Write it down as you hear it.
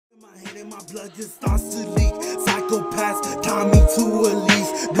and my blood just starts to leak. Psychopaths tie me to a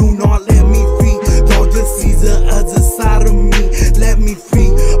leash. Do not let me free. Don't just see the other side of me. Let me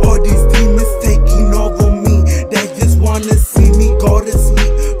free. All these demons taking over me. They just wanna see me go to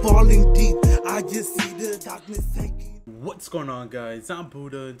sleep. Falling deep. I just see the darkness taking. What's going on, guys? I'm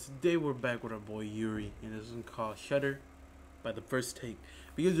Buddha, and today we're back with our boy Yuuri, and this is called Shutter by The First Take.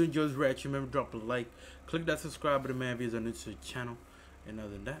 If you guys enjoy this reaction, remember drop a like, click that subscribe button, man, if you guys are new to the channel. And other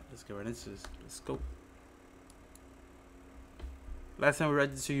than that, let's get right into this. Let's go. Last time we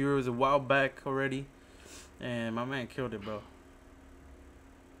reacted to Yuuri was a while back already, and my man killed it, bro.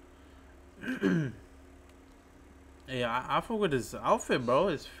 Hey, I fuck with his outfit, bro.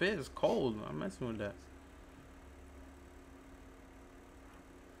 His fit is cold. I'm messing with that.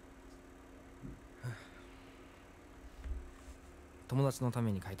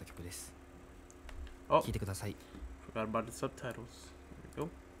 Oh, forgot about the subtitles. There we go.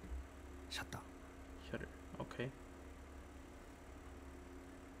 Shutter. Shutter. Okay.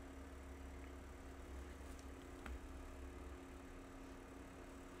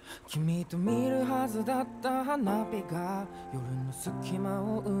 Kimi to miru hazu datta hanabi ga yoru no sukima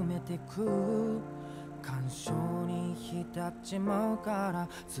o umete ku kanshou ni hitachimau kara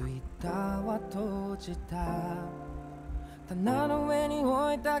Twitter wa tojita棚の上に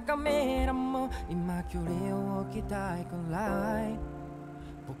置いたカメラも今距離を置きたいくらい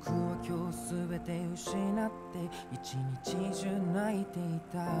僕は今日すべて失って一日中泣いてい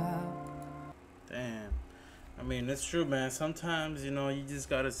た Damn. I mean, it's true, man. Sometimes, you know, you just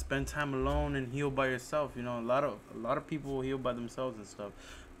gotta spend time alone and heal by yourself. You know, a lot of people heal by themselves and stuff.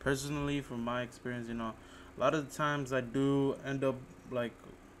 Personally, from my experience, you know, a lot of the times I do end up, like,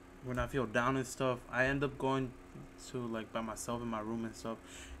 when I feel down and stuff, I end up going to, like, by myself in my room and stuff,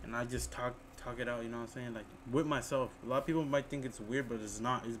 and I just talk it out, you know what I'm saying, like, with myself. A lot of people might think it's weird, but it's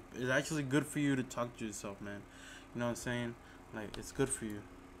not. It's actually good for you to talk to yourself, man. You know what I'm saying? Like, it's good for you.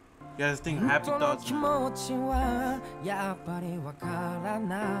 You guys think happy thoughts, man.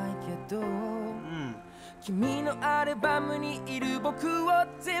 Kimi no album ni iru boku wo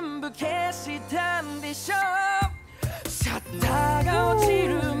zenbu keshita n desho Shutter ga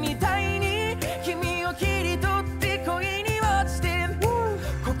ochiru mitai ni Kimi o kiritotte koi ni ochite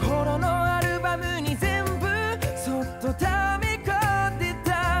Kokoro no album ni zenbu sotto tamekonde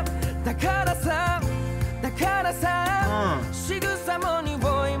ta Dakara sa shigusa mo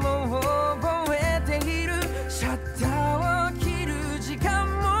nioi mo oboete iru Shutter wo kiru jikan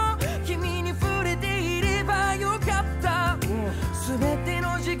mo kimi ni furete ireba yokatta Subete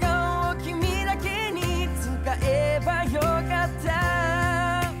no jikan wo kimi dake ni tsukaeba yokatta.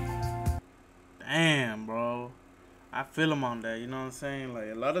 Damn, bro. I feel him on that, you know what I'm saying?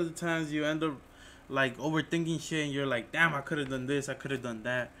 Like, a lot of the times you end up, like, overthinking shit and you're like, damn, I could have done this, I could have done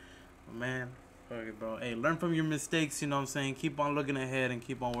that. But, man, fuck it, bro. Hey, learn from your mistakes, you know what I'm saying? Keep on looking ahead and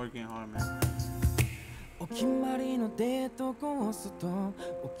keep on working hard, man. お決まりのデートコースと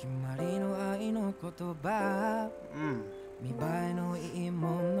お決まりの愛の言葉見栄えのいい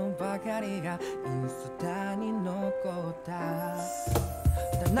ものばかりがインスタに残った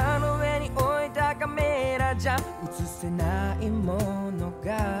棚の上に置いたカメラじゃ映せないもの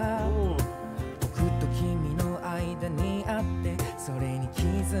が僕と君の間にあってそれに気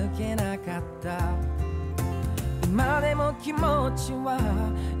づけなかった今でも気持ちは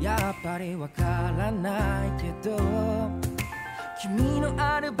やっぱりわからないけど君の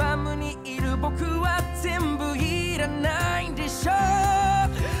アルバムにいる僕は全部いらないんでしょ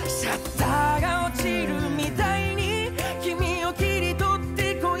シャッターが落ちるみたいに君を切り取っ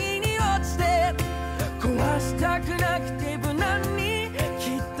て恋に落ちて壊したくなくて無難に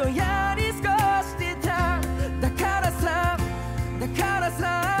きっとやり過ごしてただからさ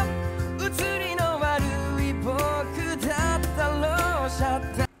映りの悪い僕だったろうシャッ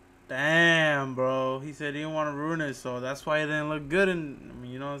ター Damn, bro. He said he didn't want to ruin it, so that's why it didn't look good. And I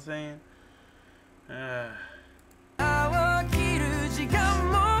mean, you know what I'm saying?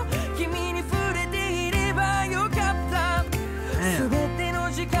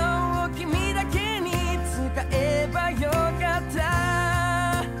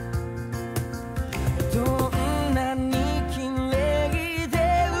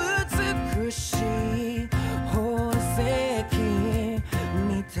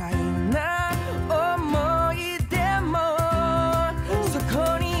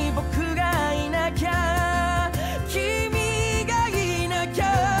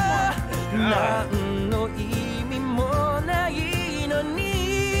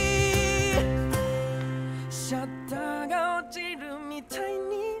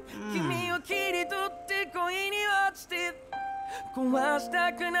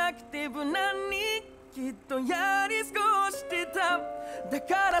 たくなくて無難にきっとやり過ごしてただ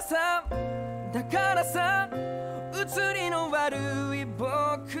からさ写りの悪い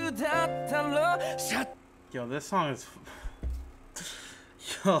僕だったろ Yo, this song is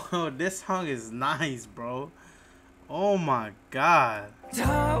Yo, this song is nice, bro. Oh my god. シャッ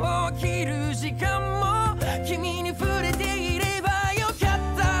ターを切る時間も君に触れていればよかっ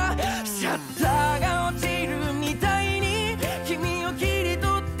たシャッターが落ちるみたいに君を切り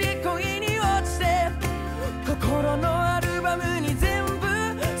取って恋に落ちて心のアルバムに全部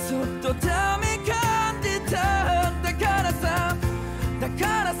そっと溜め込んでただからさ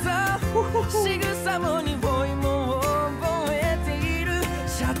仕草も匂いも覚えている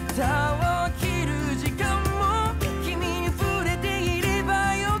シャッターを切る時間も君に触れていれ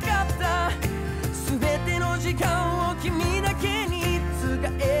ばよかった全ての時間を君だけに使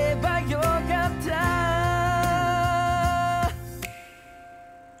えばよかった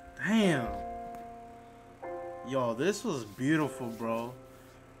Damn. Yo, this was beautiful, bro.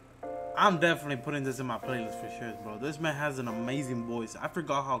 I'm definitely putting this in my playlist for sure, bro. This man has an amazing voice. I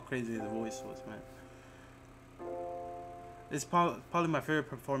forgot how crazy his voice was, man. It's probably my favorite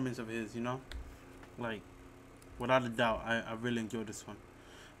performance of his, you know? Like, without a doubt, I really enjoyed this one.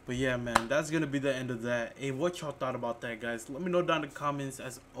 But yeah, man, that's gonna be the end of that. Hey, what y'all thought about that, guys? Let me know down in the comments.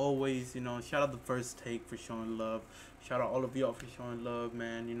 As always, you know, shout out the First Take for showing love. Shout out all of y'all for showing love,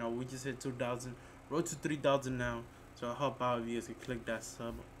 man. You know, we just hit 2,000, road to 3,000 now. So I'll help out if you guys can click that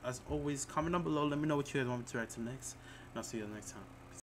sub. As always, comment down below. Let me know what you guys want me to react to next. And I'll see you next time.